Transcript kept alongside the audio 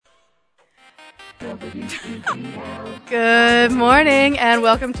Good morning, and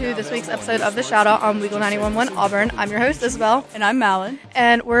welcome to this week's episode of the Shoutout on Weagle 91.1 Auburn. I'm your host, Isabelle. And I'm Malin.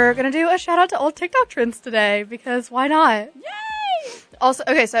 And we're going to do a shout-out to old TikTok trends today, because why not? Yay! Also,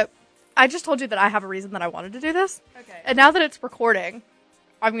 okay, so I just told you that I have a reason that I wanted to do this. Okay. And now that it's recording,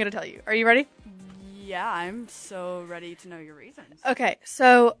 I'm going to tell you. Are you ready? Yeah, I'm so ready to know your reasons. Okay,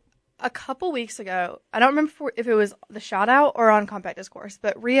 so a couple weeks ago, I don't remember if it was the Shoutout or on Compact Discourse,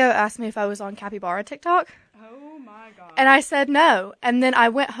 but Rio asked me if I was on Capybara TikTok. Oh my god. And I said no. And then I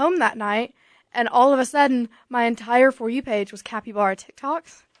went home that night, and all of a sudden, my entire For You page was Capybara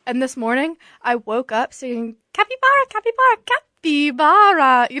TikToks. And this morning, I woke up singing, Capybara, Capybara,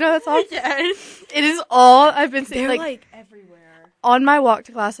 Capybara. You know that song? Yes. It is all I've been singing. They're like everywhere. On my walk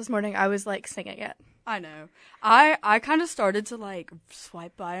to class this morning, I was like singing it. I know. I kind of started to like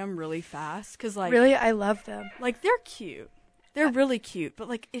swipe by them really fast because like Really, I love them. like they're cute. They're really cute, but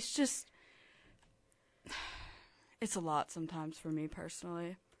like it's just it's a lot sometimes for me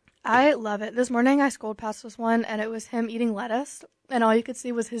personally. I love it. This morning I scrolled past this one and it was him eating lettuce and all you could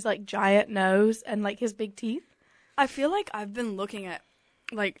see was his like giant nose and like his big teeth. I feel like I've been looking at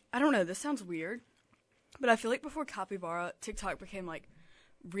like I don't know, this sounds weird, but I feel like before Capybara, TikTok became like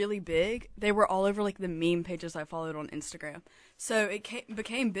really big, they were all over like the meme pages I followed on Instagram. So it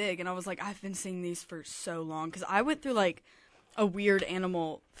became big and I was like, I've been seeing these for so long because I went through like a weird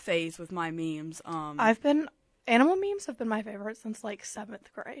animal phase with my memes. Animal memes have been my favorite since like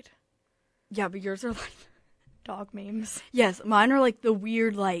 7th grade. Yeah, but yours are like dog memes. Yes, mine are like the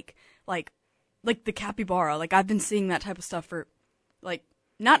weird like the capybara. Like I've been seeing that type of stuff for like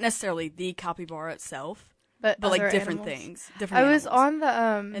not necessarily the capybara itself. But like different animals. Things. Different I was animals. on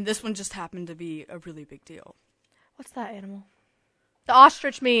the and this one just happened to be a really big deal. What's that animal? The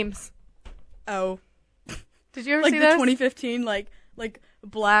ostrich memes. Oh. Did you ever like see the those? 2015 like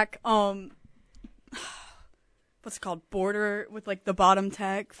black what's it called? Border with like the bottom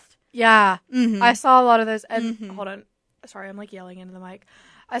text. Yeah. Mm-hmm. I saw a lot of those and hold on. Sorry, I'm like yelling into the mic.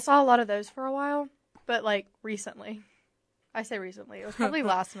 I saw a lot of those for a while, but like recently. I say recently. It was probably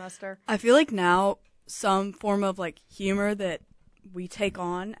last semester. I feel like now some form of like humor that we take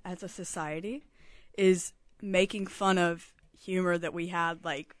on as a society is making fun of humor that we had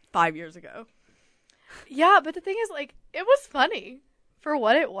like 5 years ago. Yeah, but the thing is like it was funny for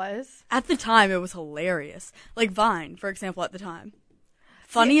what it was. At the time it was hilarious. Like Vine, for example, at the time.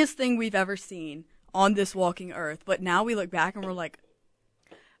 Funniest thing we've ever seen on this walking earth, but now we look back and we're like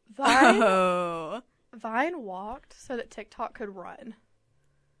Vine walked so that TikTok could run.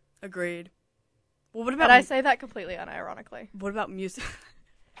 Agreed. Well, what about? And I say that completely unironically. What about music?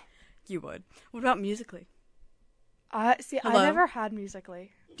 You would. What about Musical.ly? I Hello? never had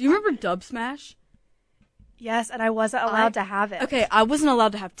Musical.ly. Do you remember Dub Smash? Yes, and I wasn't allowed to have it. Okay, I wasn't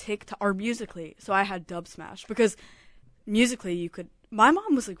allowed to have TikTok or Musical.ly, so I had Dub Smash because Musical.ly you could. My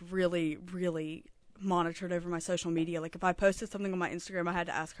mom was like really, really monitored over my social media. Like if I posted something on my Instagram, I had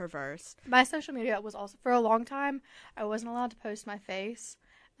to ask her first. My social media was also for a long time. I wasn't allowed to post my face.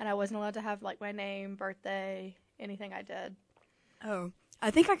 And I wasn't allowed to have, like, my name, birthday, anything I did. Oh.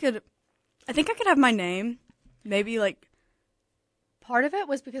 I think I could have my name. Maybe, like... Part of it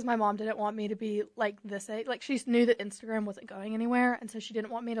was because my mom didn't want me to be, like, this age. Like, she knew that Instagram wasn't going anywhere. And so she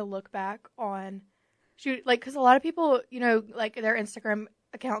didn't want me to look back on... because a lot of people, you know, like, their Instagram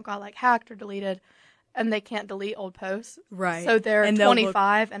account got, like, hacked or deleted. And they can't delete old posts. Right. So they're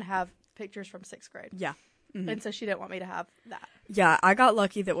 25 and have pictures from 6th grade. Yeah. Mm-hmm. And so she didn't want me to have that. Yeah, I got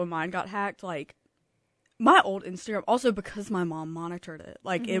lucky that when mine got hacked, like, my old Instagram, also because my mom monitored it,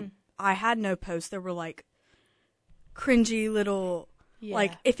 like, I had no posts that were, like, cringy little,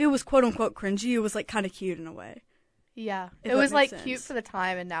 like, if it was quote-unquote cringy, it was, like, kind of cute in a way. Yeah. It was, like, cute for the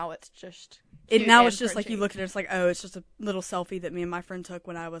time, and now it's just cute it's just, cringy. like, you look at it, it's like, oh, it's just a little selfie that me and my friend took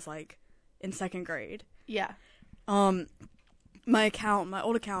when I was, like, in 2nd grade. Yeah. My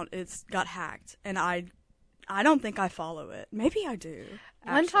old account, it's got hacked, and I don't think I follow it. Maybe I do.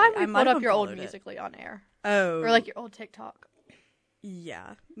 One time we put up your old Musical.ly on air. Oh. Or like your old TikTok.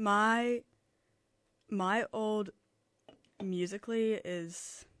 Yeah. My old Musical.ly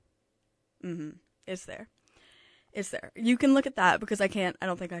is it's there. It's there. You can look at that because I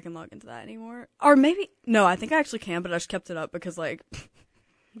don't think I can log into that anymore. Or maybe no, I think I actually can, but I just kept it up because like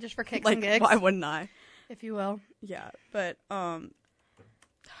just for kicks like, and gigs. Why wouldn't I? If you will. Yeah, but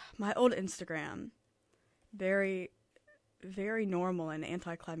my old Instagram very, very normal and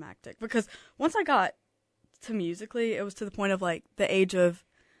anticlimactic because once I got to Musical.ly, it was to the point of like the age of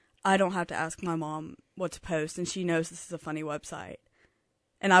I don't have to ask my mom what to post and she knows this is a funny website.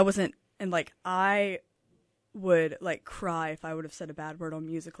 And I wasn't, and like I would like cry if I would have said a bad word on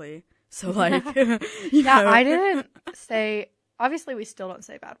Musically. So like, yeah, I didn't say. Obviously, we still don't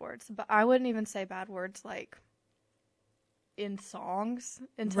say bad words, but I wouldn't even say bad words like in songs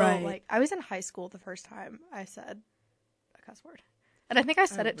until like I was in high school the first time I said a cuss word. And I think I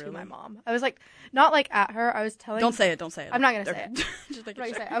said it to my mom. I was like, not like at her. I was telling. Don't say it. I'm not gonna say it. Just like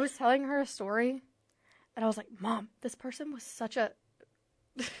sure. I was telling her a story, and I was like, "Mom, this person was such a,"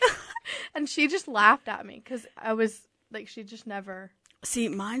 and she just laughed at me because I was like, she just never. See,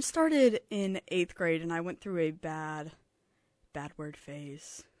 mine started in 8th grade, and I went through a bad word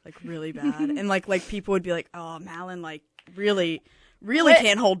phase, like really bad, and like people would be like, "Oh, Malin, like really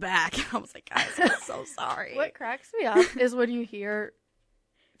can't hold back." I was like, "Guys, I'm so sorry." What cracks me up is when you hear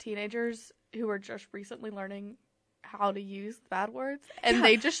teenagers who are just recently learning how to use bad words and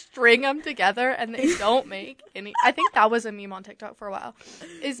they just string them together and they don't make any. I think that was a meme on TikTok for a while.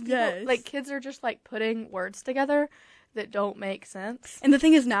 Like kids are just like putting words together that don't make sense. And the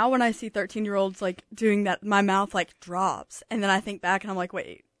thing is, now when I see 13-year-olds like doing that, my mouth like drops, and then I think back and I'm like,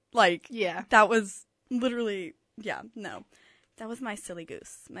 wait, like that was literally no. That was my silly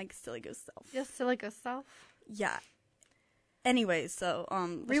goose self. Yes, silly goose self. Yeah. Anyways, so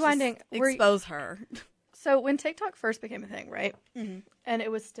rewinding, expose her. So when TikTok first became a thing, right? Mm-hmm. And it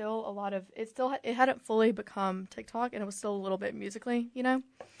was still a lot of it hadn't fully become TikTok, and it was still a little bit Musically, you know.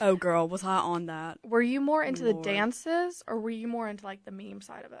 Oh, girl, was I on that? Were you more into the dances, or were you more into like the meme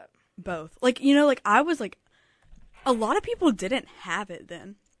side of it? Both. Like, you know, like I was like, a lot of people didn't have it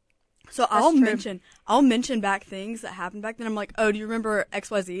then. So I'll mention back things that happened back then. I'm like, oh, do you remember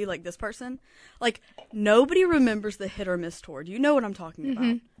XYZ, like this person? Like, nobody remembers the hit or miss tour. Do you know what I'm talking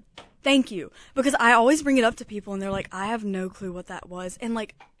about? Thank you. Because I always bring it up to people and they're like, I have no clue what that was. And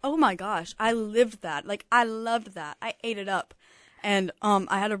like, oh my gosh, I lived that. Like, I loved that. I ate it up. And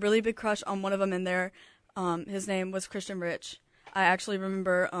I had a really big crush on one of them in there. His name was Christian Rich. I actually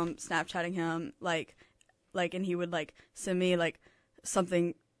remember Snapchatting him, like, and he would like send me like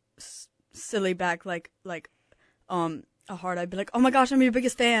something silly back, like a heart. I'd be like, oh my gosh, I'm your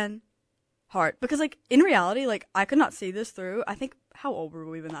biggest fan. Heart. Because like in reality, like I could not see this through. I think, how old were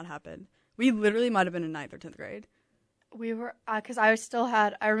we when that happened? We literally might have been in 9th or 10th grade. We were, because I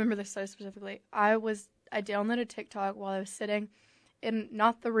remember this so specifically. I downloaded TikTok while I was sitting in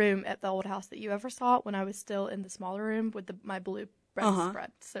not the room at the old house that you ever saw, when I was still in the smaller room with my blue bread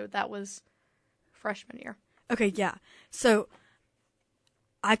spread. So that was freshman year. Okay, yeah. So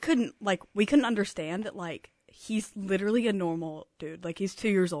we couldn't understand that, like, he's literally a normal dude. Like, he's 2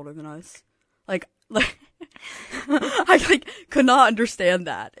 years older than us. Like, I, like, could not understand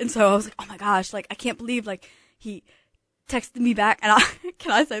that. And so I was like, oh my gosh, like, I can't believe, like, he texted me back. And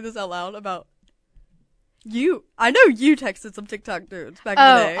can I say this out loud about you? I know you texted some TikTok dudes back in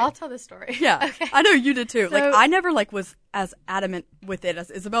the day. Oh, I'll tell this story. Yeah. Okay. I know you did too. So, like, I never, like, was as adamant with it as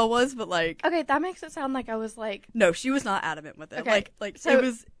Isabelle was, but, like. Okay, that makes it sound like I was, like. No, she was not adamant with it. Okay. Like, so it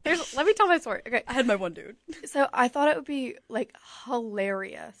was. Let me tell my story. Okay. I had my one dude. So I thought it would be, like,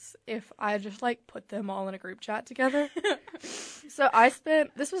 hilarious if I just, like, put them all in a group chat together. So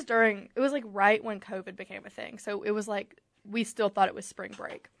this was it was, like, right when COVID became a thing. So it was, like, we still thought it was spring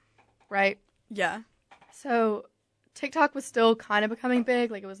break, right? Yeah. So TikTok was still kind of becoming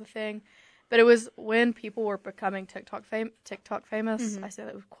big, like it was a thing, but it was when people were becoming TikTok famous. Mm-hmm. I say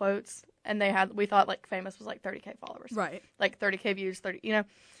that with quotes, and we thought like famous was like 30K followers, right? Like 30K views, 30, you know.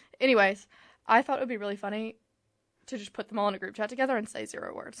 Anyways, I thought it would be really funny to just put them all in a group chat together and say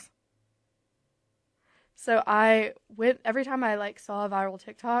 0 words. So every time I like saw a viral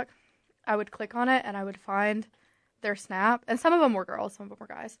TikTok, I would click on it and I would find their snap, and some of them were girls, some of them were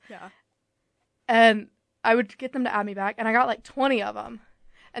guys. Yeah. And I would get them to add me back, and I got like 20 of them,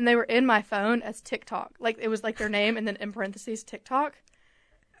 and they were in my phone as TikTok. Like, it was like their name and then in parentheses TikTok.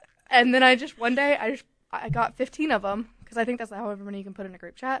 And then one day I got 15 of them, because I think that's however many you can put in a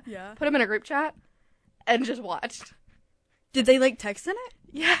group chat. Yeah. Put them in a group chat and just watched. Did they like text in it?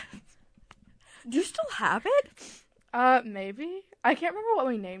 Yeah. Do you still have it? Maybe. I can't remember what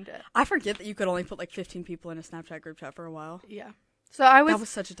we named it. I forget that you could only put like 15 people in a Snapchat group chat for a while. Yeah. So that was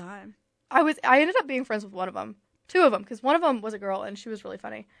such a time. I ended up being friends with one of them. 2 of them, because one of them was a girl, and she was really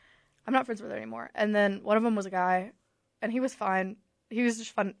funny. I'm not friends with her anymore. And then one of them was a guy, and he was fine. He was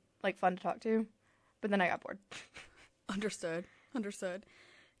just fun to talk to. But then I got bored. Understood. Yeah.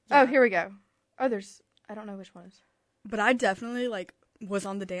 Oh, here we go. Oh, I don't know which one is. But I definitely, like, was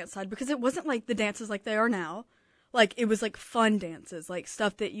on the dance side, because it wasn't, like, the dances like they are now. Like, it was, like, fun dances. Like,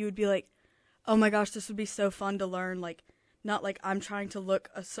 stuff that you would be like, oh my gosh, this would be so fun to learn. Like, not like I'm trying to look.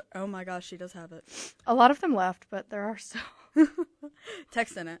 Oh my gosh, she does have it. A lot of them left, but there are still.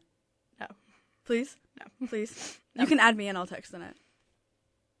 Text in it. No. Please? No. Please? No. You can add me and I'll text in it.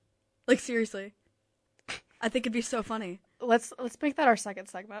 Like, seriously. I think it'd be so funny. Let's make that our second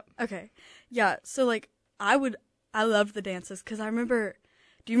segment. Okay. Yeah, so, like, I loved the dances, because do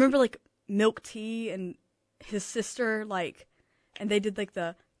you remember, like, Milk Tea and his sister, like, and they did, like,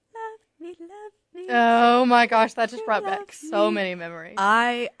 the, love me. Oh my gosh, that just brought love back so me. many memories.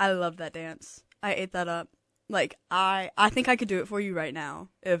 I love that dance. I ate that up. Like, I think I could do it for you right now,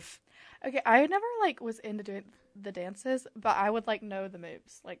 if... Okay, I never, like, was into doing the dances, but I would, like, know the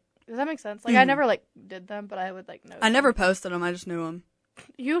moves. Like, does that make sense? Like, I never, like, did them, but I would, like, know I them. never posted them, I just knew them.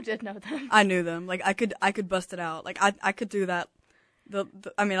 You did know them. I knew them. Like, I could bust it out. Like, I could do that.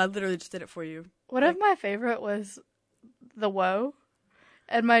 I mean, I literally just did it for you. One of my favorite was the whoa.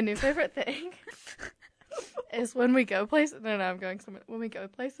 And my new favorite thing is when we go places. No, I'm going somewhere. When we go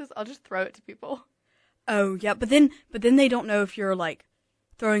places, I'll just throw it to people. Oh, yeah. But then they don't know if you're, like,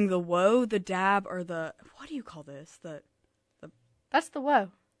 throwing the whoa, the dab, or the... What do you call this? That's the whoa.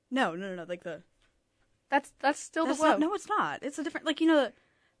 No. Like, the... That's still That's the whoa. not, no, it's not. It's a different... Like, you know, the...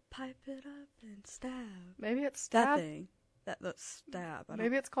 Pipe it up and stab. Maybe it's stab. That thing. The stab.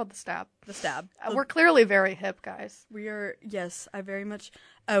 Maybe it's called the stab. The stab. We're clearly very hip, guys. We are, yes, I very much...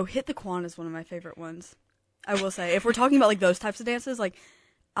 Oh, Hit the Quan is one of my favorite ones. I will say. If we're talking about, like, those types of dances, like,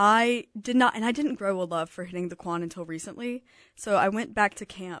 I didn't grow a love for hitting the Quan until recently. So I went back to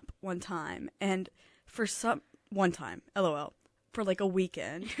camp one time, and one time, LOL, for, like, a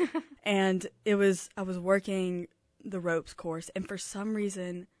weekend. And I was working the ropes course, and for some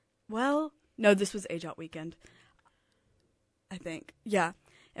reason, no, this was Age Out weekend, I think. Yeah.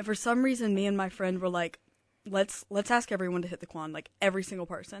 And for some reason, me and my friend were like, let's ask everyone to hit the Quan, like, every single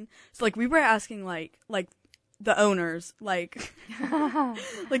person. So, like, we were asking, like the owners, like,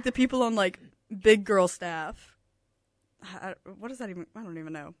 like, the people on, like, big girl staff. What does that even, I don't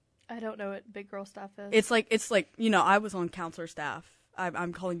even know. I don't know what big girl staff is. It's like, you know, I was on counselor staff.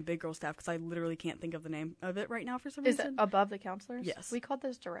 I'm calling the big girl staff because I literally can't think of the name of it right now for some reason. Is it above the counselors? Yes. We called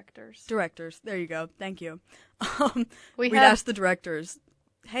those directors. Directors. There you go. Thank you. We'd had ask the directors,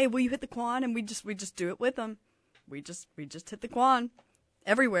 hey, will you hit the Quan? And we just do it with them. We just hit the Quan.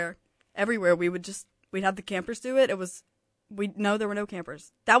 Everywhere. We'd have the campers do it. No, there were no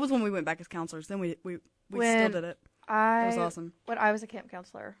campers. That was when we went back as counselors. Then we still did it. It was awesome. When I was a camp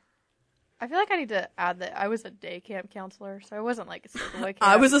counselor, I feel like I need to add that I was a day camp counselor, so I wasn't like a sleepaway camp.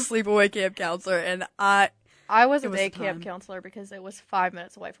 I was a sleepaway camp counselor, and I was a day camp counselor because it was 5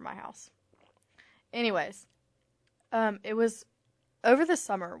 minutes away from my house. Anyways, it was over the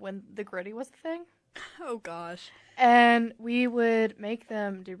summer when the gritty was the thing. Oh gosh. And we would make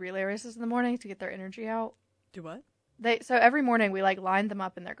them do relay races in the morning to get their energy out. Do what? So every morning we like lined them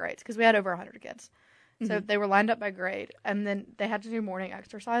up in their grades because we had over 100 kids. So they were lined up by grade, and then they had to do morning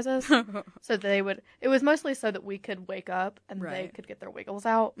exercises. So it was mostly so that we could wake up and they could get their wiggles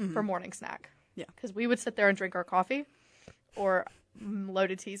out for morning snack. Yeah. Because we would sit there and drink our coffee or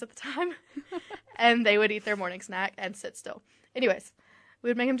loaded teas at the time, and they would eat their morning snack and sit still. Anyways, we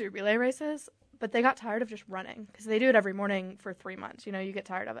would make them do relay races, but they got tired of just running because they do it every morning for 3 months. You know, you get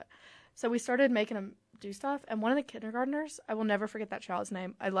tired of it. So we started making them do stuff, and one of the kindergartners, I will never forget that child's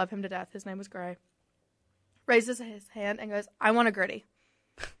name. I love him to death. His name was Gray. Raises his hand and goes, I want a gritty.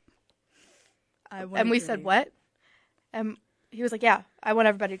 And we said, what? And he was like, yeah, I want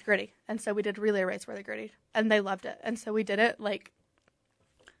everybody to gritty. And so we did a relay race where they grittied. And they loved it. And so we did it, like,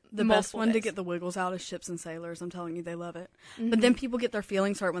 the best one to get the wiggles out is Ships and Sailors. I'm telling you, they love it. Mm-hmm. But then people get their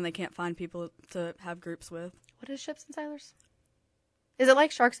feelings hurt when they can't find people to have groups with. What is Ships and Sailors? Is it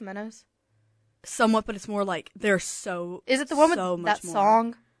like Sharks and Minnows? Somewhat, but it's more like they're so... Is it the one with that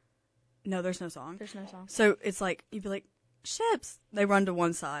song? No, there's no song. There's no song. So it's like, you'd be like, ships. They run to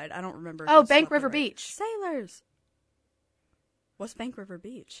one side. I don't remember. Oh, Bank River Beach. Sailors. What's Bank River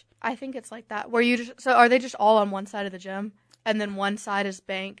Beach? I think it's like that. Where so are they just all on one side of the gym? And then one side is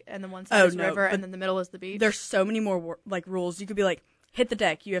bank, and then one side is river, and then the middle is the beach? There's so many more, like, rules. You could be like, hit the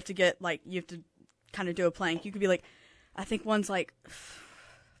deck. You have to kind of do a plank. You could be like, I think one's like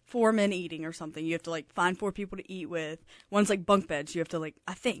 4 men eating or something. You have to, like, find 4 people to eat with. One's, like, bunk beds. You have to, like,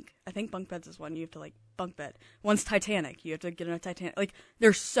 I think bunk beds is one. You have to, like, bunk bed. One's Titanic. You have to get in a Titanic. Like,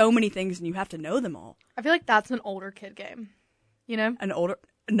 there's so many things, and you have to know them all. I feel like that's an older kid game. You know?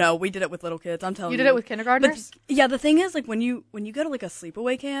 No, we did it with little kids. I'm telling you. You did it with kindergartners? But, yeah, the thing is, like, when you go to, like, a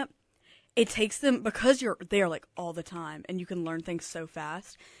sleepaway camp, it takes them, because you're there, like, all the time, and you can learn things so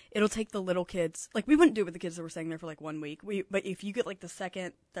fast, it'll take the little kids, like, we wouldn't do it with the kids that were staying there for, like, 1 week, but if you get, like, the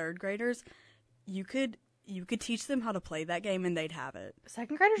 2nd, 3rd graders, you could teach them how to play that game, and they'd have it.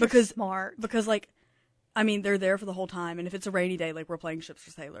 2nd graders are smart. Because, like, I mean, they're there for the whole time. And if it's a rainy day, like we're playing Ships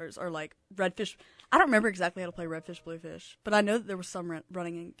for Sailors or like Redfish. I don't remember exactly how to play Redfish, Bluefish, but I know that there was some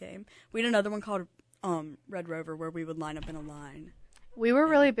running in game. We had another one called Red Rover where we would line up in a line. We were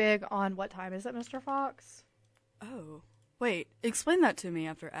really big on What Time Is It, Mr. Fox? Oh. Wait, explain that to me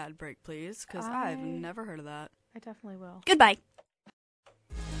after ad break, please, because I've never heard of that. I definitely will. Goodbye.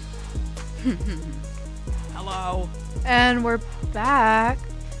 Hello. And we're back.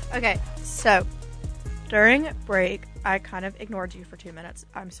 Okay, so during break, I kind of ignored you for 2 minutes.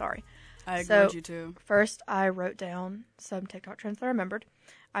 I'm sorry. I ignored you too. First, I wrote down some TikTok trends that I remembered.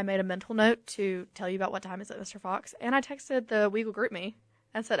 I made a mental note to tell you about What Time Is It, Mr. Fox, and I texted the Weagle group me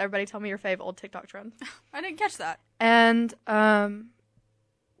and said, everybody tell me your fave old TikTok trends. I didn't catch that. And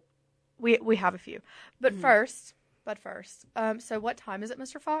we have a few. But first, so What Time Is It,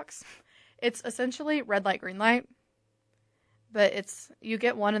 Mr. Fox? It's essentially red light, green light. But you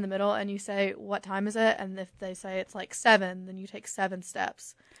get one in the middle and you say, what time is it? And if they say it's like 7, then you take 7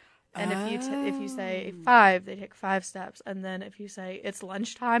 steps. And if you say 5, they take 5 steps. And then if you say it's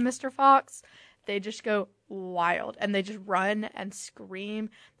lunchtime, Mr. Fox, they just go wild. And they just run and scream.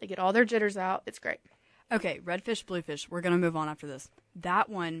 They get all their jitters out. It's great. Okay, Redfish, Bluefish. We're going to move on after this. That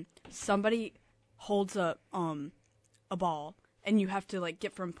one, somebody holds up a ball. And you have to like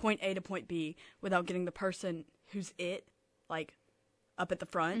get from point A to point B without getting the person who's like up at the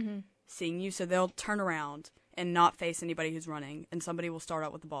front seeing you. So they'll turn around and not face anybody who's running, and somebody will start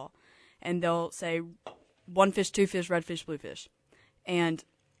out with the ball, and they'll say 1 fish, 2 fish, red fish, blue fish, and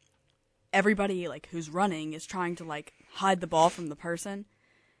everybody like who's running is trying to like hide the ball from the person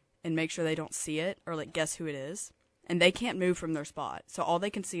and make sure they don't see it or like guess who it is, and they can't move from their spot, so all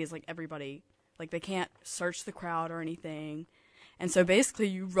they can see is like everybody, like they can't search the crowd or anything. And so basically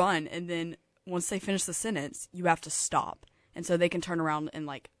you run, and then once they finish the sentence, you have to stop. And so they can turn around and,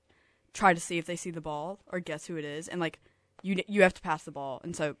 like, try to see if they see the ball or guess who it is. And, like, you have to pass the ball.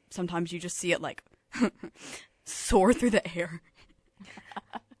 And so sometimes you just see it, like, soar through the air.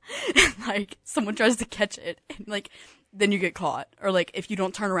 And, like, someone tries to catch it. And, like, then you get caught. Or, like, if you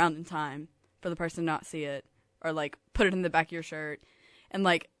don't turn around in time for the person to not see it. Or, like, put it in the back of your shirt. And,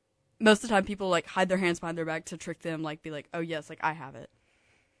 like, most of the time people, like, hide their hands behind their back to trick them. Like, be like, oh, yes, like, I have it.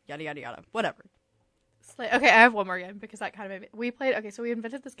 Yada, yada, yada. Whatever. Okay, I have one more game because that kind of made me... so we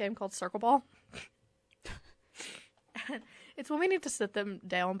invented this game called Circle Ball. It's when we need to sit them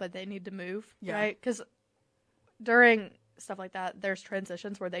down, but they need to move, right? Because during stuff like that, there's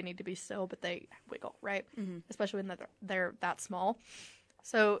transitions where they need to be still, but they wiggle, right? Mm-hmm. Especially when they're that small.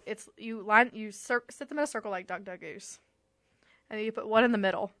 So it's sit them in a circle like Duck, Duck, Goose. And then you put one in the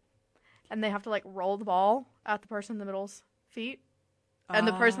middle. And they have to, like, roll the ball at the person in the middle's feet. And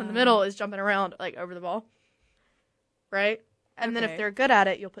the person in the middle is jumping around, like, over the ball. Right? And then if they're good at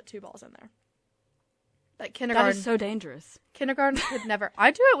it, you'll put 2 balls in there. Like, kindergarten. That is so dangerous. Kindergarten could never...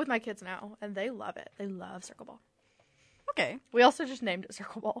 I do it with my kids now, and they love it. They love Circle Ball. Okay. We also just named it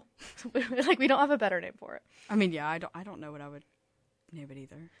Circle Ball. Like, we don't have a better name for it. I mean, yeah, I don't know what I would name it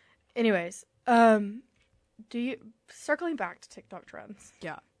either. Anyways, circling back to TikTok trends.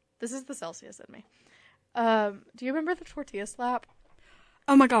 Yeah. This is the Celsius in me. Do you remember the tortilla slap?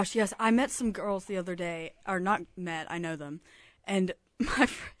 Oh my gosh, yes. I met some girls the other day, or not met, I know them. And my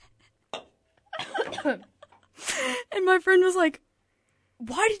friend was like,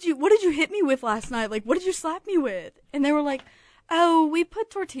 what did you hit me with last night? Like, what did you slap me with? And they were like, oh, we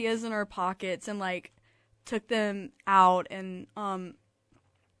put tortillas in our pockets and like took them out and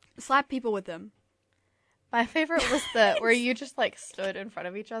slapped people with them. My favorite was where you just like stood in front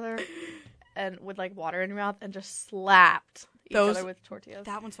of each other and with like water in your mouth and just slapped each other with tortillas.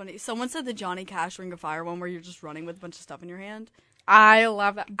 That one's funny. Someone said the Johnny Cash Ring of Fire one where you're just running with a bunch of stuff in your hand. I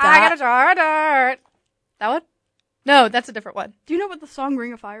love that. I got a jar of dirt. That one? No, that's a different one. Do you know what the song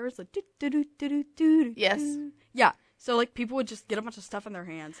Ring of Fire is? Like, do. Yes. Yeah. So like people would just get a bunch of stuff in their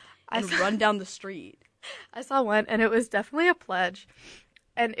hands and run down the street. I saw one and it was definitely a pledge.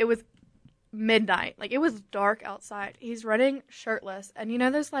 And it was midnight. Like, it was dark outside. He's running shirtless. And you know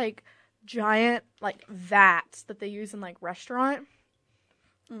those, like, giant, like, vats that they use in, like, restaurant?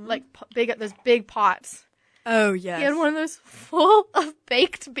 Mm-hmm. Like, those big pots. Oh, yes. He had one of those full of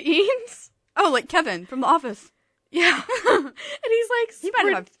baked beans. Oh, like Kevin from The Office. Yeah. And he's, like, he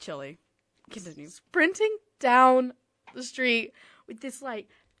might have chili. Continue. Sprinting down the street with this, like,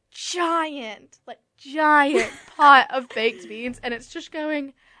 giant pot of baked beans. And it's just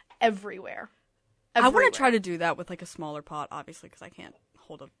going... Everywhere. I want to try to do that with like a smaller pot, obviously, because I can't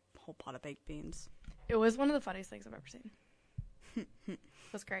hold a whole pot of baked beans. It was one of the funniest things I've ever seen. It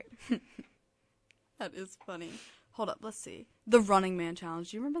was great. That is funny. Hold up, let's see. The Running Man Challenge.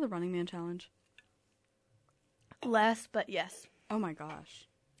 Do you remember the Running Man Challenge? Less, but yes. Oh my gosh.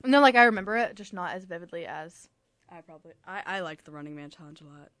 No, like I remember it, just not as vividly as. I liked the Running Man challenge a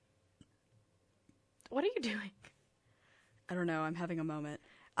lot. What are you doing? I don't know. I'm having a moment.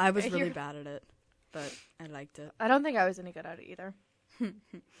 I was really bad at it, but I liked it. I don't think I was any good at it either.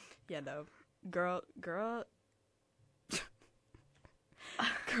 Yeah, no. Girl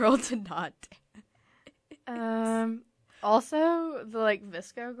did not dance. Also, the, like,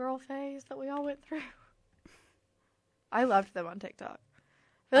 Visco girl phase that we all went through. I loved them on TikTok.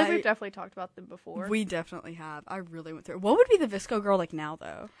 I feel like we've definitely talked about them before. We definitely have. I really went through it. What would be the Visco girl like now,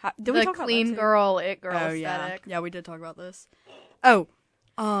 though? Did we talk about clean girl, it girl aesthetic. Yeah. Yeah, we did talk about this. Oh.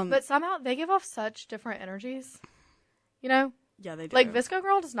 But somehow they give off such different energies. You know? Yeah, they do. Like, Visco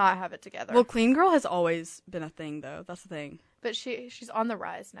girl does not have it together. Well, clean girl has always been a thing, though. That's the thing. But she's on the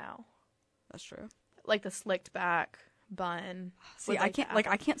rise now. That's true. Like the slicked back bun. See, I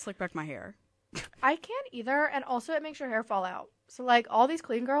can't slick back my hair. I can't either, and also it makes your hair fall out. So, like, all these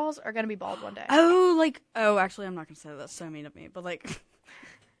clean girls are gonna be bald one day. Actually, I'm not gonna say that. That's so mean of me. But, like...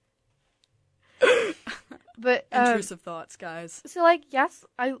 But, intrusive thoughts, guys. So, like, yes,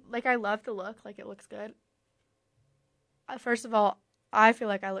 I love the look. Like, it looks good. First of all, I feel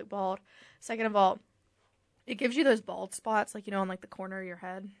like I look bald. Second of all, it gives you those bald spots, like, you know, on, like, the corner of your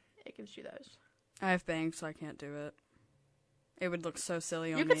head. It gives you those. I have bangs, so I can't do it. It would look so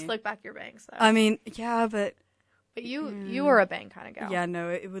silly on me. You could slick back your bangs, though. I mean, yeah, but... But you were a bang kind of gal. Yeah, no,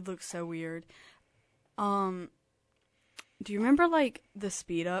 it would look so weird. Do you remember, like, the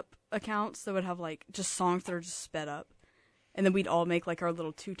speed up accounts that would have, like, just songs that are just sped up? And then we'd all make, like, our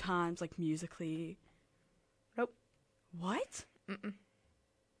little 2 times, like, musically. Nope. What? Mm-mm.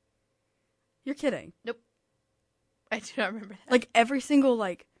 You're kidding. Nope. I do not remember that. Like, every single,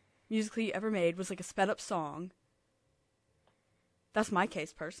 like, musically you ever made was, like, a sped up song. That's my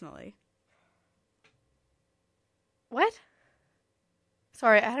case, personally. What?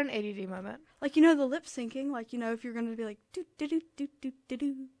 Sorry, I had an ADD moment. Like, you know, the lip syncing, like, you know, if you're going to be like,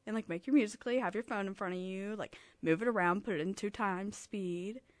 do-do-do-do-do-do-do, and, like, make your musically, have your phone in front of you, like, move it around, put it in 2 times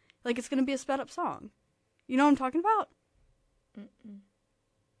speed. Like, it's going to be a sped up song. You know what I'm talking about? Mm-mm.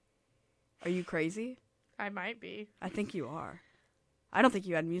 Are you crazy? I might be. I think you are. I don't think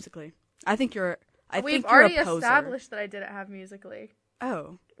you had musically. I think you're We've a already poser. established that I didn't have musically.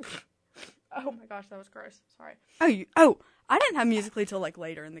 Oh. Oh my gosh, that was gross. Sorry. I didn't have musically till, like,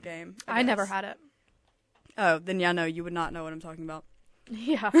 later in the game. I never had it. Oh, then yeah, no, you would not know what I'm talking about.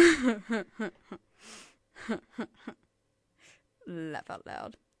 Yeah. Laugh out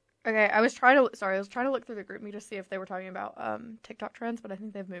loud. Okay, I was trying to look through the group me to see if they were talking about TikTok trends, but I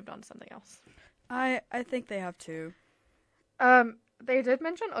think they've moved on to something else. I think they have too. They did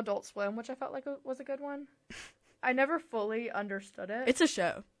mention Adult Swim, which I felt like was a good one. I never fully understood it. It's a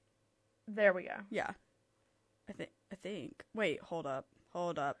show. There we go. Yeah. I think. Wait, hold up.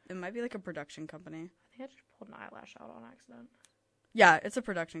 It might be like a production company. I think I just pulled an eyelash out on accident. Yeah, it's a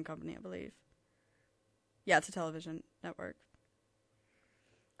production company, I believe. Yeah, it's a television network.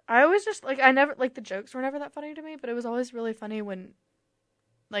 I always just, like, I never, like, the jokes were never that funny to me, but it was always really funny when,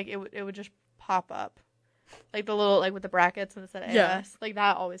 like, it would just pop up. Like, the little, like, with the brackets and it said AS. Yeah. Like,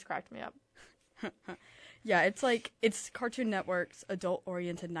 that always cracked me up. Yeah, it's Cartoon Network's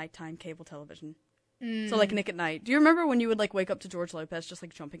adult-oriented nighttime cable television. Mm. So, like, Nick at Night. Do you remember when you would, like, wake up to George Lopez just,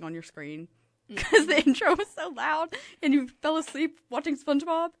 like, jumping on your screen? Because the intro was so loud and you fell asleep watching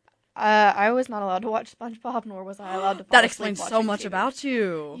SpongeBob? I was not allowed to watch SpongeBob, nor was I allowed to fall That asleep explains so watching much TV. about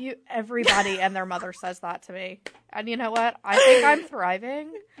you. Everybody and their mother says that to me. And you know what? I think I'm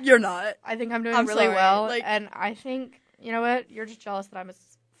thriving. You're not. I think I'm doing I'm really sorry. well. Like, and I think, you know what? You're just jealous that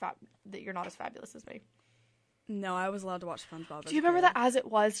that you're not as fabulous as me. No, I was allowed to watch SpongeBob. Do you remember the As It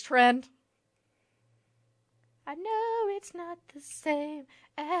Was trend? I know it's not the same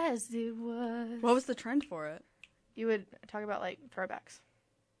as it was. What was the trend for it? You would talk about, like, throwbacks.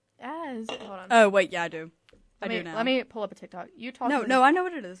 Hold on. Oh, wait, yeah, I do. I do now. Let me pull up a TikTok. You talk. No, I know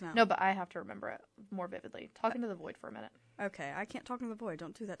what it is now. No, but I have to remember it more vividly. Talk into the void for a minute. Okay, I can't talk into the void.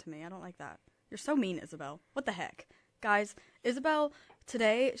 Don't do that to me. I don't like that. You're so mean, Isabelle. What the heck? Guys, Isabelle,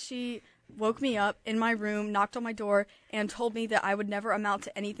 today, she woke me up in my room, knocked on my door, and told me that I would never amount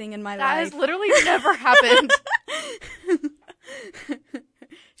to anything in my life. That has literally never happened.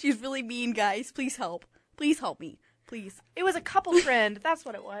 She's really mean, guys. Please help. Please help me. Please. It was a couple trend. That's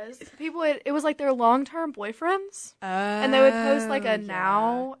what it was. It was like their long-term boyfriends. And they would post like a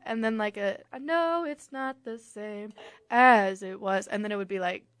now and then like a no, it's not the same as it was. And then it would be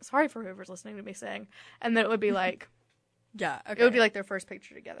like, sorry for whoever's listening to me sing. And then it would be like, yeah, okay. It would be like their first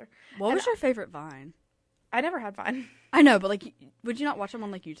picture together. What was your favorite Vine? I never had Vine. I know, but like, would you not watch them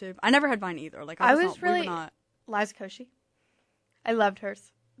on like YouTube? I never had Vine either. Like, I was really Liza Koshy. I loved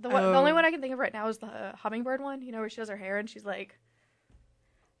hers. The only one I can think of right now is the hummingbird one. You know, where she does her hair and she's like...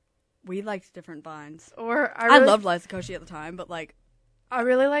 We liked different vines. Or I loved Liza Koshy at the time, but like... I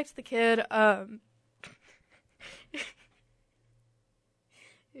really liked the kid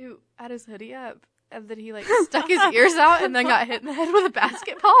who had his hoodie up and then he like stuck his ears out and then got hit in the head with a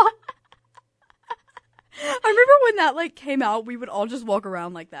basketball. I remember when that like came out, we would all just walk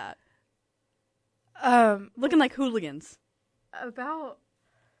around like that. Looking like hooligans. About,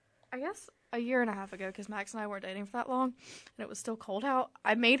 I guess, a year and a half ago, because Max and I weren't dating for that long, and it was still cold out,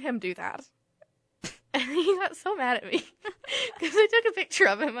 I made him do that. And he got so mad at me, because I took a picture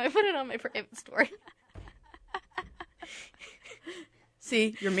of him. I put it on my private story.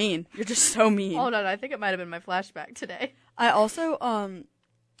 See, you're mean. You're just so mean. Hold on, I think it might have been my flashback today. I also,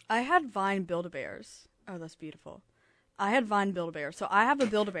 I had Vine Build-A-Bears. Oh, that's beautiful. I had Vine Build-A-Bear. So I have a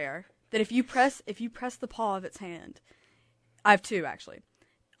Build-A-Bear that if you press the paw of its hand, I have two actually.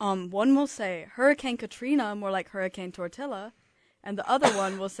 One will say Hurricane Katrina, more like Hurricane Tortilla, and the other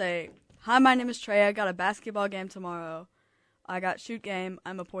one will say, "Hi, my name is Trey. I got a basketball game tomorrow. I got shoot game.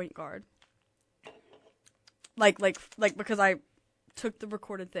 I'm a point guard." Like because I took the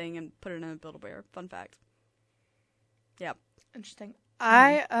recorded thing and put it in a Build-A-Bear. Fun fact. Yeah. Interesting.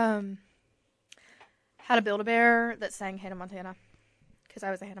 I had a Build-A-Bear that sang Hannah Montana. Because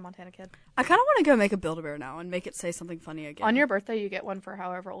I was a Hannah Montana kid. I kind of want to go make a Build-A-Bear now and make it say something funny again. On your birthday, you get one for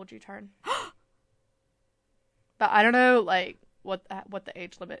however old you turn. But I don't know, like, what the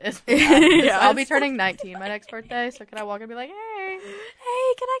age limit is for that. Yeah, I'll be turning 19 my next birthday, so can I walk and be like, hey,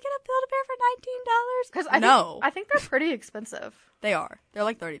 can I get a Build-A-Bear for $19? Because I think they're pretty expensive. They are. They're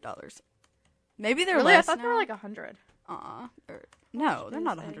like $30. Maybe they're really? less I thought now. they were like $100. No, they're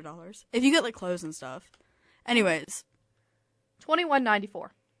not $100. If you get like clothes and stuff. Anyways. $21.94.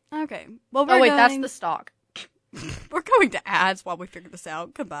 Okay. Well, that's the stock. We're going to ads while we figure this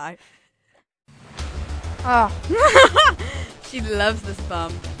out. Goodbye. Oh. She loves this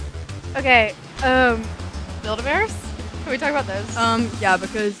bum. Okay. Build-A-Bears? Can we talk about those? Yeah,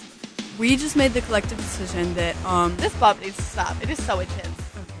 because we just made the collective decision that, this bum needs to stop. It is so intense.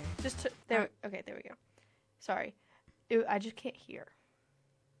 Okay. Okay, there we go. Sorry. I just can't hear.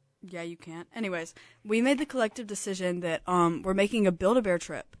 Yeah, you can't. Anyways, we made the collective decision that we're making a Build-A-Bear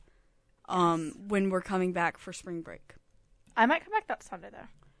trip when we're coming back for spring break. I might come back that Sunday, though.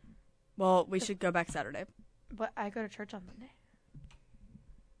 Well, we should go back Saturday. But I go to church on Monday.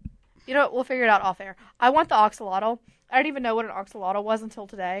 You know what? We'll figure it out off air. I want the oxalotl. I didn't even know what an oxalotl was until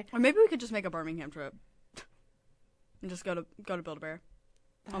today. Or maybe we could just make a Birmingham trip. And just go to Build-A-Bear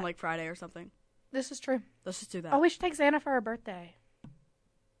on like Friday or something. This is true. Let's just do that. Oh, we should take Xana for her birthday.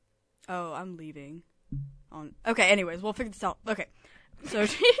 Oh, I'm leaving. Okay, anyways, we'll figure this out. Okay. So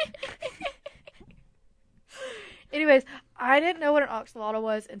anyways, I didn't know what an oxalotl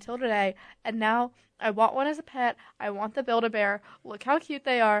was until today, and now I want one as a pet. I want the Build-A-Bear. Look how cute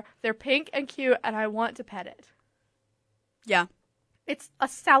they are. They're pink and cute, and I want to pet it. Yeah. It's a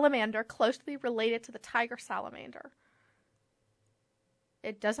salamander closely related to the tiger salamander.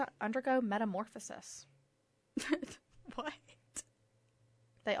 It doesn't undergo metamorphosis. What?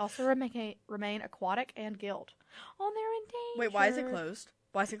 They also remain aquatic and gilled. Oh, they're in danger. Wait, why is it closed?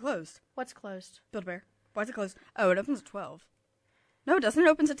 Why is it closed? What's closed? Build-A-Bear. Why is it closed? Oh, it opens at 12. No, it doesn't. It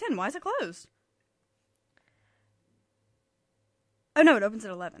opens at 10. Why is it closed? Oh, no, it opens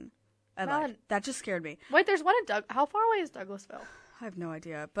at 11. I lied. That just scared me. Wait, there's one in How far away is Douglasville? I have no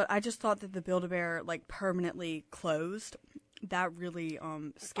idea, but I just thought that the Build-A-Bear, like, permanently closed. That really,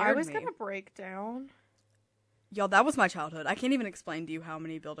 scared me. I was gonna break down. Y'all, that was my childhood. I can't even explain to you how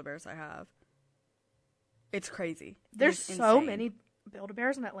many Build-A-Bears I have. It's crazy. There's so many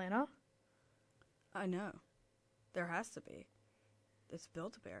Build-A-Bears in Atlanta. I know. There has to be. It's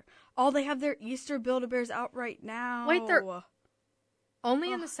Build-A-Bear. Oh, they have their Easter Build-A-Bears out right now. Wait, they're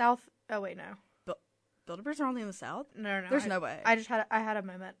only in the South. Oh, wait, no. Build-A-Bears are only in the South? No. There's no way. I had a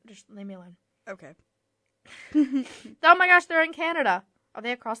moment. Just leave me alone. Okay. Oh my gosh, they're in Canada. Are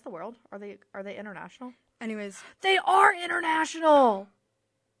they across the world? Are they international? Anyways. They are international!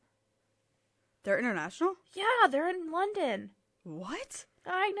 They're international? Yeah, they're in London. What?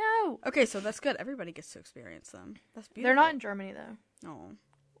 I know. Okay, so that's good. Everybody gets to experience them. That's beautiful. They're not in Germany, though. Oh.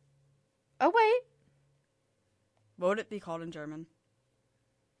 Oh, wait. What would it be called in German?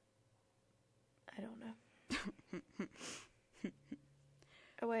 I don't know.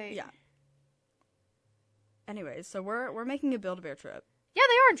 Oh, wait. Yeah. Anyways, so we're making a Build-A-Bear trip. Yeah,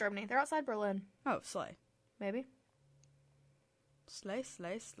 they are in Germany. They're outside Berlin. Oh, slay. Maybe. Slay,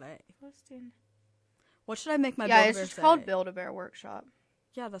 slay, slay. Posting. What should I make my Build-A-Bear say? Yeah, it's just called Build-A-Bear Workshop.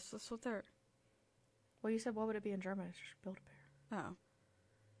 Yeah, that's what they're... Well, you said what would it be in German? It's just Build-A-Bear.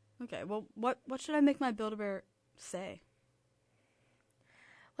 Oh. Okay, well, what should I make my Build-A-Bear say?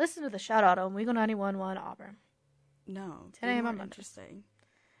 Listen to the Shoutout on Weagle 91.1 Auburn. No. 10 a.m. on more Monday. Interesting.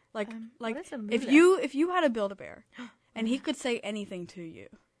 Like, what is a if mood? you had a Build-A-Bear, and he could say anything to you,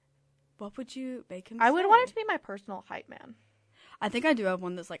 what would you make him say? I would want it to be my personal hype man. I think I do have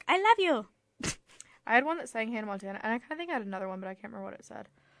one that's like, I love you. I had one that sang Hannah Montana, and I kind of think I had another one, but I can't remember what it said.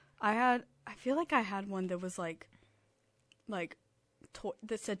 I feel like I had one that was like,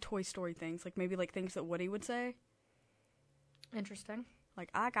 that said Toy Story things, like maybe like things that Woody would say. Interesting. Like,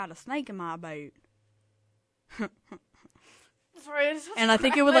 I got a snake in my boat. Sorry, And I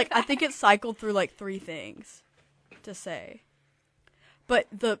think it would like, I think it cycled through like 3 things to say. But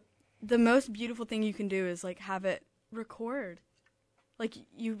the most beautiful thing you can do is like have it record. Like,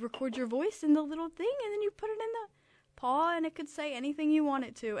 you record your voice in the little thing, and then you put it in the paw, and it could say anything you want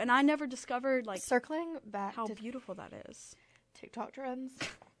it to. And I never discovered, like, circling back how to beautiful that is. TikTok trends.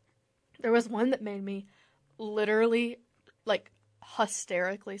 There was one that made me literally, like,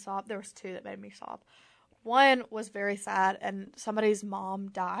 hysterically sob. There was 2 that made me sob. One was very sad, and somebody's mom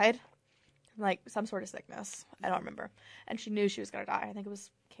died. Like, some sort of sickness. I don't remember. And she knew she was going to die. I think it was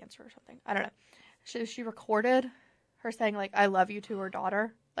cancer or something. I don't know. She recorded her saying, like, I love you to her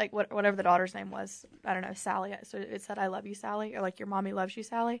daughter. Like, whatever the daughter's name was. I don't know, Sally. So it said, I love you, Sally. Or, like, your mommy loves you,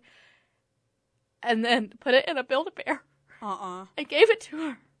 Sally. And then put it in a Build-A-Bear. And gave it to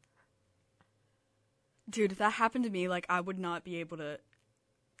her. Dude, if that happened to me, like, I would not be able to...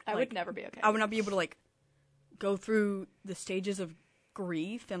 I would never be okay. I would not be able to, like, go through the stages of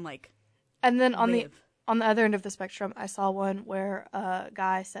grief and, like, and then on live. the other end of the spectrum, I saw one where a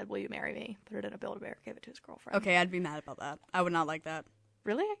guy said, will you marry me? Put it in a Build-A-Bear, gave it to his girlfriend. Okay, I'd be mad about that. I would not like that.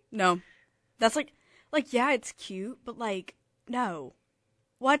 Really? No. That's like, yeah, it's cute, but, like, no.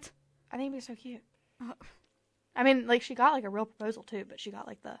 What? I think it'd be so cute. I mean, like, she got, like, a real proposal, too, but she got,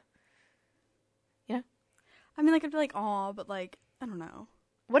 like, the... You know? I mean, like, I'd be like, aw, but, like, I don't know.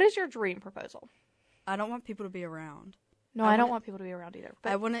 What is your dream proposal? I don't want people to be around. No, I don't want people to be around either.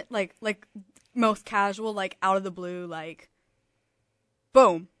 But I want it, like, most casual, like, out of the blue, like,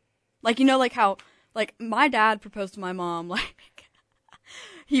 boom. Like, you know, like, how, like, my dad proposed to my mom, like,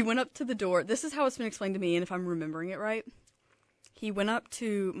 he went up to the door. This is how it's been explained to me, and if I'm remembering it right. He went up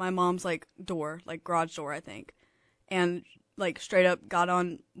to my mom's, like, door, like, garage door, I think, and, like, straight up got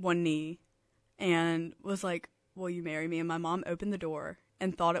on one knee and was like, will you marry me? And my mom opened the door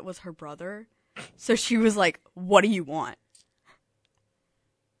and thought it was her brother. So she was like, what do you want?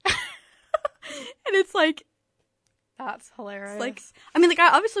 And it's like... That's hilarious. Like, I mean, like, I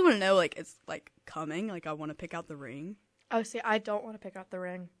obviously want to know, like, it's, like, coming. Like, I want to pick out the ring. Oh, see, I don't want to pick out the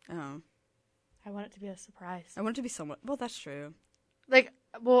ring. Oh. I want it to be a surprise. I want it to be somewhat... Well, that's true. Like,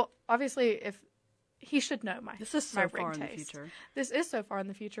 well, obviously, if... He should know my This is so far in the future. This is so far in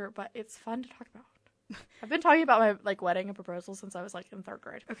the future, but it's fun to talk about. I've been talking about my, like, wedding and proposal since I was, like, in 3rd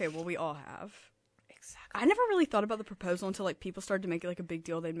grade. Okay, well, we all have. Exactly. I never really thought about the proposal until, like, people started to make it, like, a big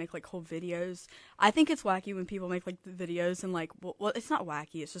deal. They'd make, like, whole videos. I think it's wacky when people make, like, the videos and, like, well, it's not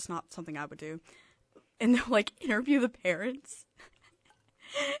wacky. It's just not something I would do. And they'll, like, interview the parents.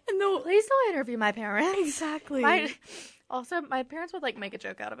 And they'll... Please don't interview my parents. Exactly. Also, my parents would, like, make a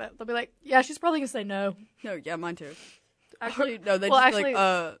joke out of it. They'll be like, yeah, she's probably gonna say no. No, yeah, mine too. Actually, no, they'd well, just be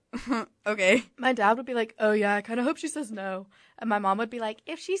like, okay. My dad would be like, oh, yeah, I kind of hope she says no. And my mom would be like,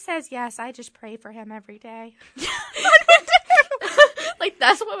 if she says yes, I just pray for him every day. Like,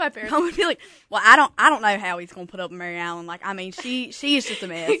 that's what my parents... Mom would be like, well, I don't know how he's gonna put up with Mary Allen. Like, I mean, she is just a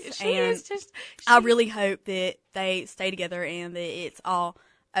mess. I really hope that they stay together and that it's all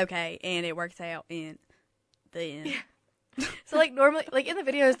okay and it works out in the end. Yeah. So, like, normally, like, in the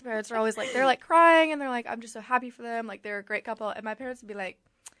videos, the parents are always, like, they're, like, crying, and they're, like, I'm just so happy for them, like, they're a great couple, and my parents would be like,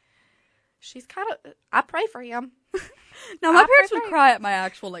 she's kind of, I pray for him. No, my parents would cry at my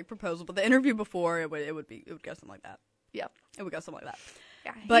actual, like, proposal, but the interview before, it would go something like that. Yeah. It would go something like that.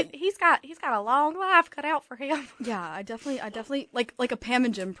 Yeah, but he's got a long life cut out for him. Yeah, I definitely, like a Pam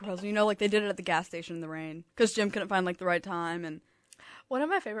and Jim proposal, you know, like, they did it at the gas station in the rain, because Jim couldn't find, like, the right time, and... One of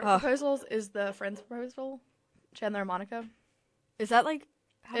my favorite proposals is the Friends proposal. Chandler and Monica. Is that like...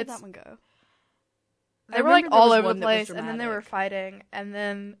 How did that one go? They were like all over the place, and then they were fighting, and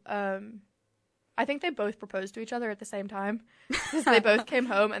then I think they both proposed to each other at the same time. Because they both came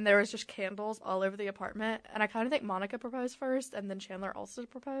home, and there was just candles all over the apartment. And I kind of think Monica proposed first, and then Chandler also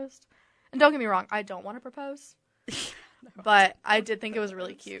proposed. And don't get me wrong, I don't want to propose. No, but I did think it was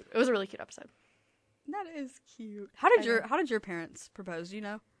really cute. It was a really cute episode. That is cute. How did your parents propose? Do you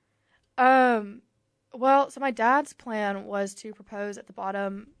know? Well, so my dad's plan was to propose at the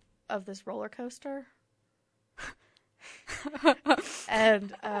bottom of this roller coaster.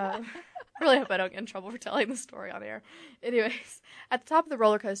 And I really hope I don't get in trouble for telling the story on air. Anyways, at the top of the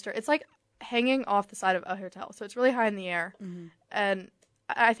roller coaster, it's like hanging off the side of a hotel, so it's really high in the air. Mm-hmm. And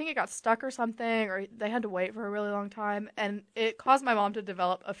I think it got stuck or something, or they had to wait for a really long time, and it caused my mom to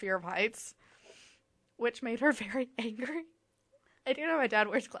develop a fear of heights, which made her very angry. I do know my dad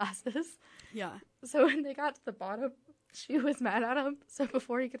wears glasses. Yeah. So when they got to the bottom, she was mad at him. So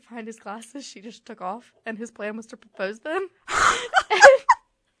before he could find his glasses, she just took off, and his plan was to propose them. And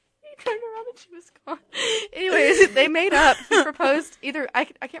he turned around and she was gone. Anyways, they made up. He proposed either, I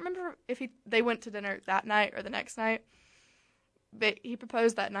can't remember if they went to dinner that night or the next night, but he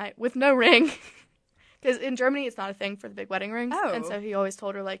proposed that night with no ring. Because in Germany, it's not a thing for the big wedding rings. Oh. And so he always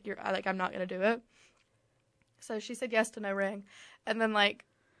told her, I'm not going to do it. So she said yes to no ring. And then,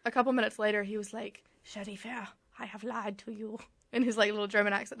 a couple minutes later, he was like, Sharifa, I have lied to you. In his, little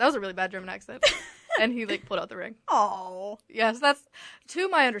German accent. That was a really bad German accent. And he, pulled out the ring. Oh. Yes, that's, to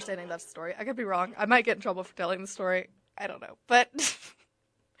my understanding, that's the story. I could be wrong. I might get in trouble for telling the story. I don't know. But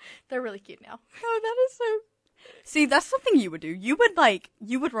they're really cute now. Oh, that is so... See, that's something you would do. You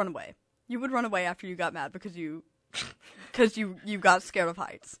would run away. You would run away after you got mad because you got scared of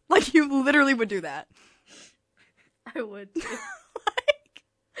heights. You literally would do that. I would.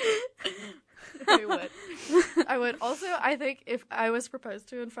 I would. Also, I think if I was proposed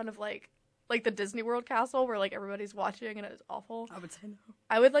to in front of the Disney World castle where everybody's watching and it's awful, I would say no.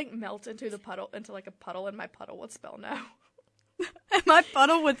 I would melt into a puddle, and my puddle would spell no. And my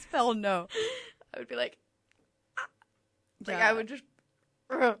puddle would spell no. I would be like, ah. Yeah. I would just,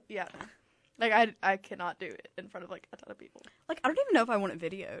 yeah. I cannot do it in front of a ton of people. I don't even know if I want it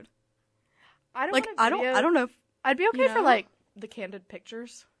videoed. I don't want it videoed. I don't know if I'd be okay for the candid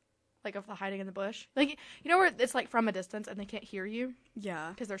pictures. Of the hiding in the bush. Where it's from a distance and they can't hear you.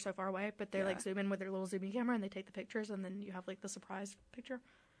 Yeah. Because they're so far away, but they zoom in with their little zooming camera and they take the pictures and then you have the surprise picture.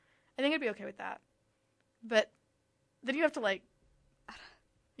 I think I'd be okay with that. But then you have to then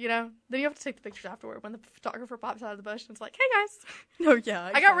you have to take the pictures afterward when the photographer pops out of the bush and it's like, hey guys. Oh yeah.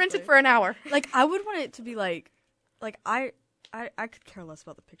 Exactly. I got rented for an hour. I would want it to be I could care less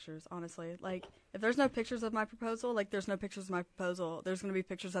about the pictures, honestly. If there's no pictures of my proposal, there's no pictures of my proposal. There's going to be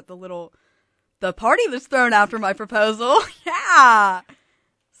pictures at the party that's thrown after my proposal. Yeah!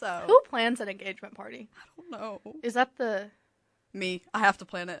 So. Who plans an engagement party? I don't know. Is that Me. I have to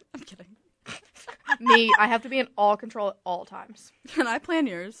plan it. I'm kidding. Me. I have to be in all control at all times. Can I plan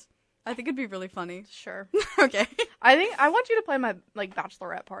yours? I think it'd be really funny. Sure. Okay. I want you to plan my,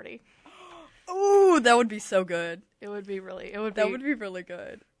 bachelorette party. Ooh, that would be so good. That would be really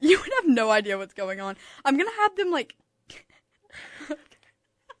good. You would have no idea what's going on. I'm gonna have them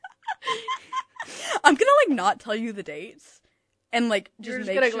I'm gonna not tell you the dates and just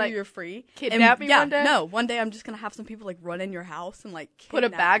make sure you're free. Kidnap me one day? No, one day I'm just gonna have some people run in your house and put a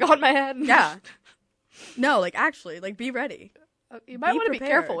bag on my head. Yeah. No, actually, be ready. You might want to be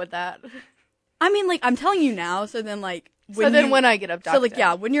careful with that. I mean, I'm telling you now, so then when I get abducted.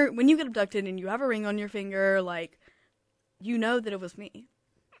 So when you get abducted and you have a ring on your finger, you know that it was me.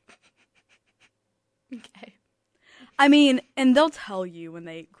 Okay. I mean, and they'll tell you when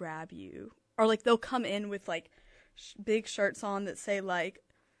they grab you, or they'll come in with big shirts on that say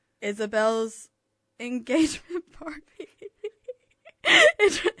Isabelle's engagement party.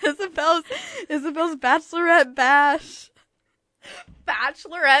 Isabelle's bachelorette bash.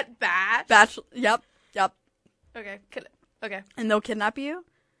 Bachelorette bash. Yep. Okay. Okay. And they'll kidnap you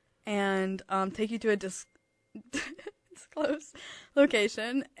and take you to a disclosed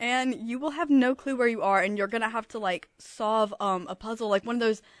location, and you will have no clue where you are, and you're gonna have to solve a puzzle, one of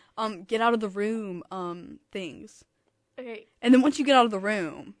those get out of the room things. Okay. And then once you get out of the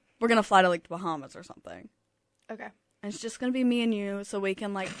room, we're gonna fly to the Bahamas or something. Okay. And it's just gonna be me and you, so we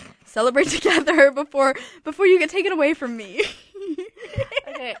can celebrate together before you get taken away from me.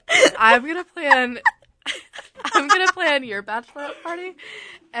 Okay. I'm gonna plan your bachelorette party,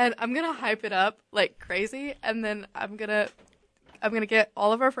 and I'm gonna hype it up like crazy, and then I'm gonna get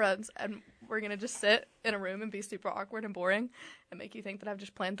all of our friends, and we're gonna just sit in a room and be super awkward and boring, and make you think that I've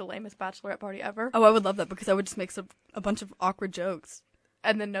just planned the lamest bachelorette party ever. Oh, I would love that, because I would just make a bunch of awkward jokes,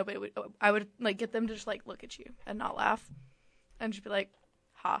 and then I would get them to just look at you and not laugh, and just be like,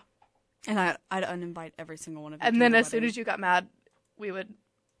 ha. And I'd uninvite every single one of you. And then as soon as you got mad, we would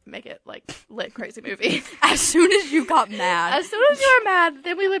make it lit crazy movie. As soon as you got mad. As soon as you were mad,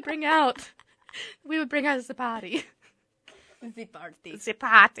 then we would bring out the party. The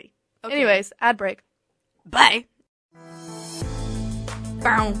party. Okay. Anyways, ad break. Bye.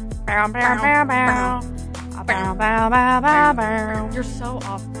 Bow. Bow, bow, bow, bow. Bow, bow, bow, bow, bow. You're so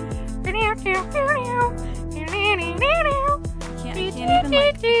off.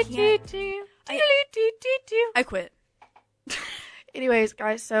 I quit. Anyways,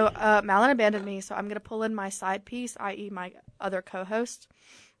 guys, so Malin abandoned me, so I'm gonna pull in my side piece, i.e., my other co-host.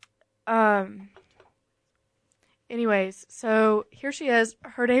 Anyways, so here she is.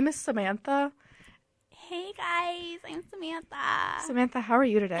 Her name is Samantha. Hey guys, I'm Samantha. Samantha, how are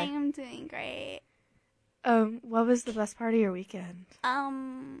you today? I am doing great. What was the best part of your weekend?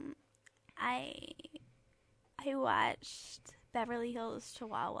 I watched Beverly Hills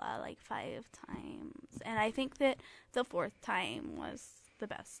Chihuahua like 5 times, and I think that the 4th time was the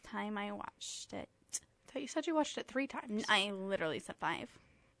best time I watched it. I thought you said you watched it 3 times. I literally said 5.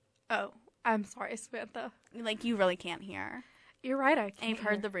 Oh, I'm sorry, Samantha. Like, you really can't hear. You're right, I can't I've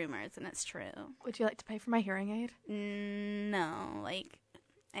heard the rumors, and it's true. Would you like to pay for my hearing aid? No, like,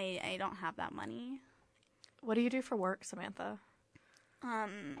 I don't have that money. What do you do for work, Samantha?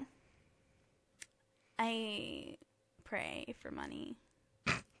 I pray for money.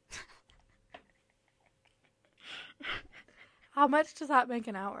 How much does that make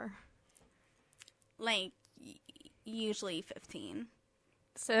an hour? Like, usually 15.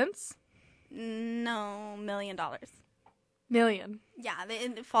 Cents? No, $1 million. Million. Yeah,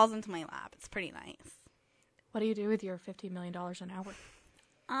 it falls into my lap. It's pretty nice. What do you do with your $15 million an hour?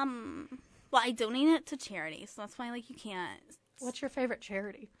 Well, I donate it to charity, so that's why, like, you can't. What's your favorite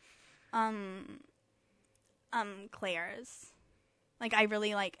charity? Claire's. Like, I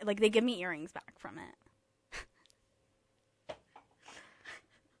really like, they give me earrings back from it.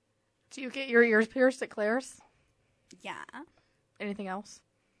 Do you get your ears pierced at Claire's? Yeah. Anything else?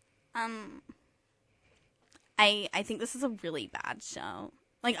 I think this is a really bad show.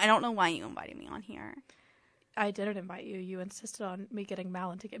 Like, I don't know why you invited me on here. I didn't invite you. You insisted on me getting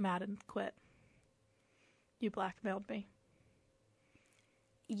Malin to get mad and quit. You blackmailed me.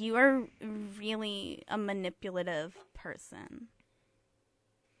 You are really a manipulative person.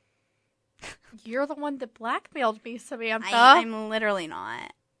 You're the one that blackmailed me, Samantha. I'm literally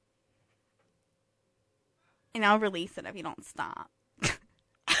not. And I'll release it if you don't stop.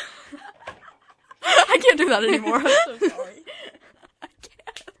 I can't do that anymore. I'm so sorry. I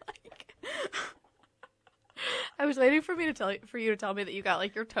can't, I was waiting for you to tell me that you got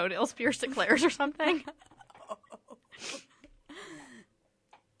like your toenails pierced at Claire's or something.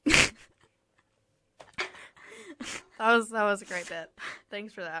 That was a great bit.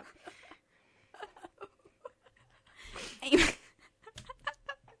 Thanks for that.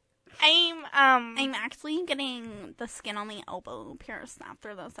 I'm actually getting the skin on the elbow pierced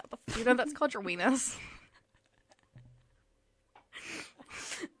after this episode. You know that's called your weenus.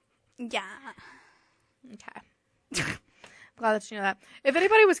 Yeah. Okay. Glad that you know that. If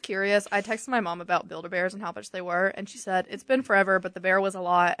anybody was curious, I texted my mom about Build-A-Bears and how much they were, and she said it's been forever, but the bear was a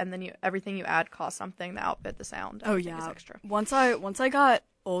lot, and then everything you add costs something to outfit the sound. Oh Everything yeah. is extra. Once I got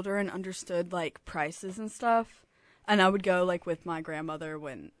older and understood like prices and stuff, and I would go like with my grandmother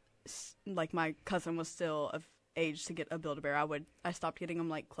when like my cousin was still of age to get a Build-A-Bear. I stopped getting them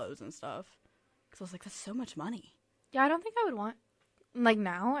like clothes and stuff because I was like, that's so much money. Yeah, I don't think I would want like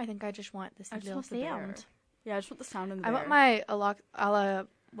now. I think I just want this just little want the bear. sound. Yeah, I just want the sound in the I bear. want my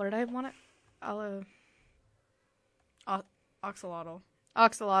what did I want it? Oxalotl.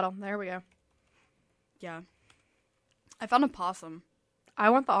 Oxalotl. There we go. Yeah. I found a possum. I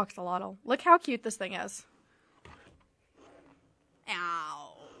want the oxalotl. Look how cute this thing is.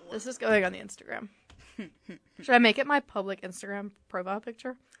 Ow. This is going on the Instagram. Should I make it my public Instagram profile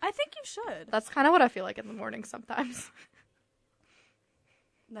picture? I think you should. That's kind of what I feel like in the morning sometimes.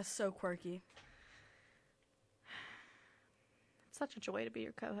 That's so quirky. It's such a joy to be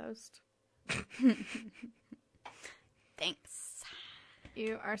your co-host. Thanks.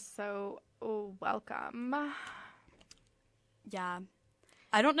 You are so welcome. Yeah.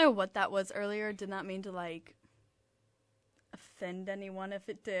 I don't know what that was earlier. Did not mean to, like, offend anyone if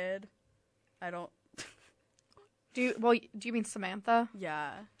it did. I don't... Do you mean Samantha?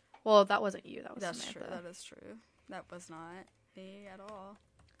 Yeah. Well, that wasn't you. That was That's Samantha. true. That is true. That was not me at all.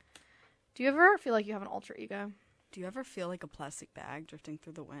 Do you ever feel like you have an alter ego? Do you ever feel like a plastic bag drifting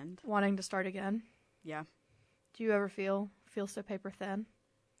through the wind? Wanting to start again? Yeah. Do you ever feel so paper thin?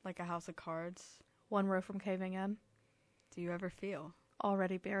 Like a house of cards? One row from caving in? Do you ever feel?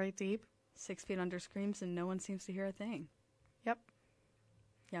 Already buried deep? 6 feet under screams and no one seems to hear a thing? Yep.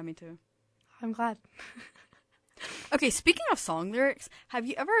 Yeah, me too. I'm glad. Okay, speaking of song lyrics, have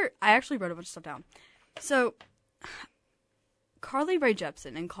you ever... I actually wrote a bunch of stuff down. So, Carly Rae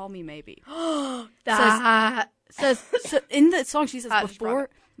Jepsen in Call Me Maybe says so in the song she says,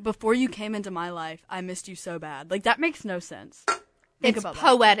 before you came into my life, I missed you so bad. Like, that makes no sense. It's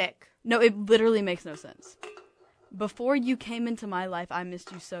poetic. No, it literally makes no sense. Before you came into my life, I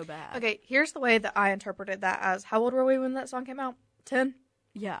missed you so bad. Okay, here's the way that I interpreted that as, how old were we when that song came out? 10?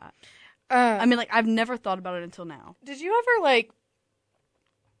 Yeah. I mean, like, I've never thought about it until now. Did you ever, like...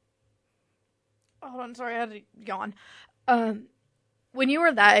 Hold on, sorry, I had to yawn. When you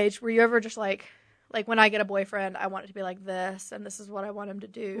were that age, were you ever just like, when I get a boyfriend, I want it to be like this, and this is what I want him to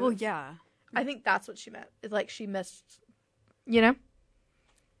do? Well, yeah. I think that's what she meant. It's like she missed, you know?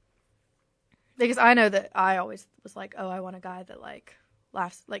 Because I know that I always was like, oh, I want a guy that, like,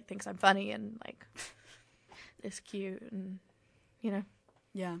 laughs, like, thinks I'm funny and, like, is cute and, you know?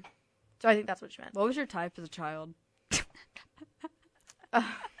 Yeah. So I think that's what she meant. What was your type as a child?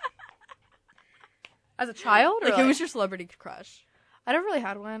 As a child? Or Like, who was your celebrity crush? I never really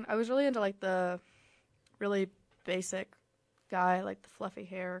had one. I was really into, like, the really basic guy, like the fluffy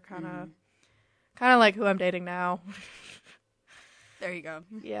hair, kind of like who I'm dating now. There you go.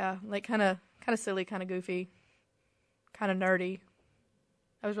 Yeah, like kind of silly, kind of goofy, kind of nerdy.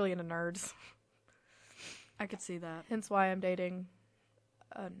 I was really into nerds. I could see that. Hence why I'm dating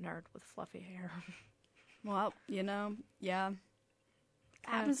a nerd with fluffy hair. Well, you know, yeah.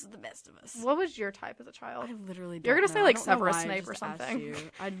 Happens to the best of us. What was your type as a child? I literally don't You're going to know. say, like, I don't know Severus why I Snape or just something. asked you.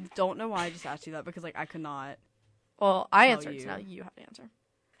 I don't know why I just asked you that because, like, I could not. Well, I tell answered, you. so now you have to answer.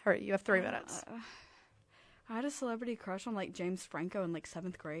 Hurry, you have 3 minutes. I had a celebrity crush on, like, James Franco in, like,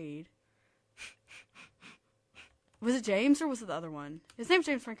 7th grade. Was it James or was it the other one? His name's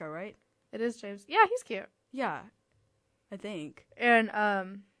James Franco, right? It is James. Yeah, he's cute. Yeah, I think.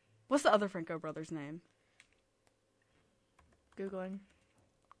 And, What's the other Franco brother's name? Googling.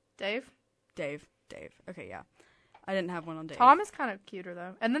 Dave? Dave. Okay, yeah. I didn't have one on Dave. Tom is kind of cuter,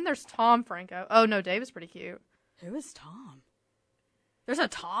 though. And then there's Tom Franco. Oh, no, Dave is pretty cute. Who is Tom? There's a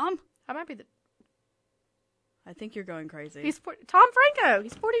Tom? That might be the... I think you're going crazy. He's Tom Franco.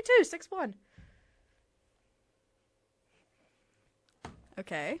 He's 42, 6'1".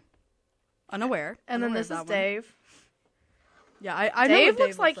 Okay. Unaware. And then Unaware this of is that one. Dave. Yeah, I know Dave what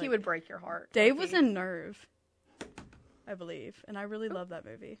looks like he would break your heart. Dave low-key. was in Nerve, I believe, and I really love that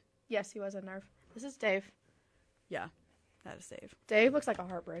movie. Yes, he was in Nerve. This is Dave. Yeah, that is Dave. Dave looks like a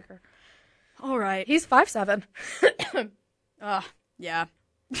heartbreaker. All right. He's 5'7". Yeah.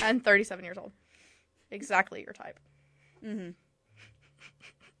 And 37 years old. Exactly your type. Mm-hmm.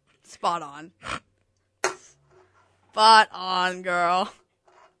 Spot on. Spot on, girl.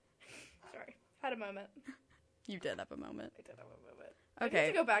 Sorry. Had a moment. You did have a moment. I did have a moment. Okay. I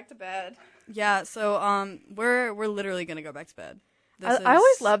need to go back to bed. Yeah, so we're literally gonna go back to bed. I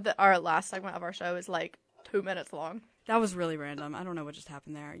always love that our last segment of our show is like 2 minutes long. That was really random. I don't know what just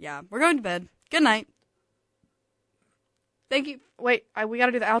happened there. Yeah, we're going to bed. Good night. Thank you. Wait, we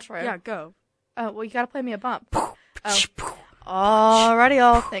gotta do the outro. Yeah, go. Well, you gotta play me a bump. Alrighty,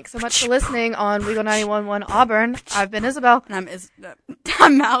 y'all. Thanks so much for listening on Legal 91.1 Auburn. I've been Isabelle. And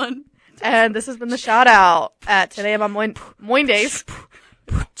I'm Malin. And this has been the Shoutout at 10 a.m. on Moin Days.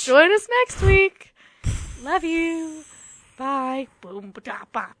 Join us next week. Love you. Bye. Boom ba da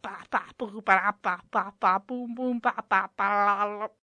ba ba ba boom ba da ba ba ba boom boom ba ba ba.